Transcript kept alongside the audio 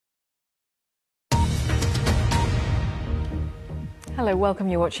Hello, welcome.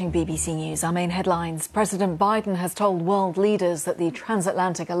 You're watching BBC News. Our main headlines. President Biden has told world leaders that the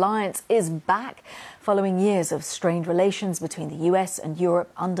Transatlantic Alliance is back following years of strained relations between the US and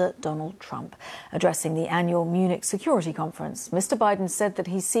Europe under Donald Trump. Addressing the annual Munich Security Conference, Mr. Biden said that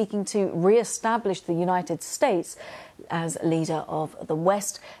he's seeking to re-establish the United States as leader of the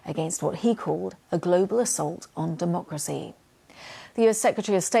West against what he called a global assault on democracy. The US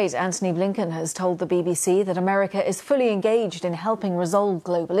Secretary of State Antony Blinken has told the BBC that America is fully engaged in helping resolve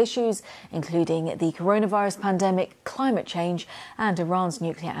global issues, including the coronavirus pandemic, climate change and Iran's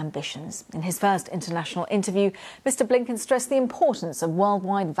nuclear ambitions. In his first international interview, Mr. Blinken stressed the importance of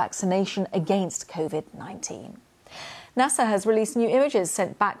worldwide vaccination against COVID-19. NASA has released new images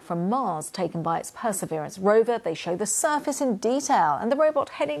sent back from Mars taken by its Perseverance rover. They show the surface in detail and the robot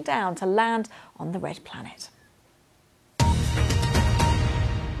heading down to land on the red planet.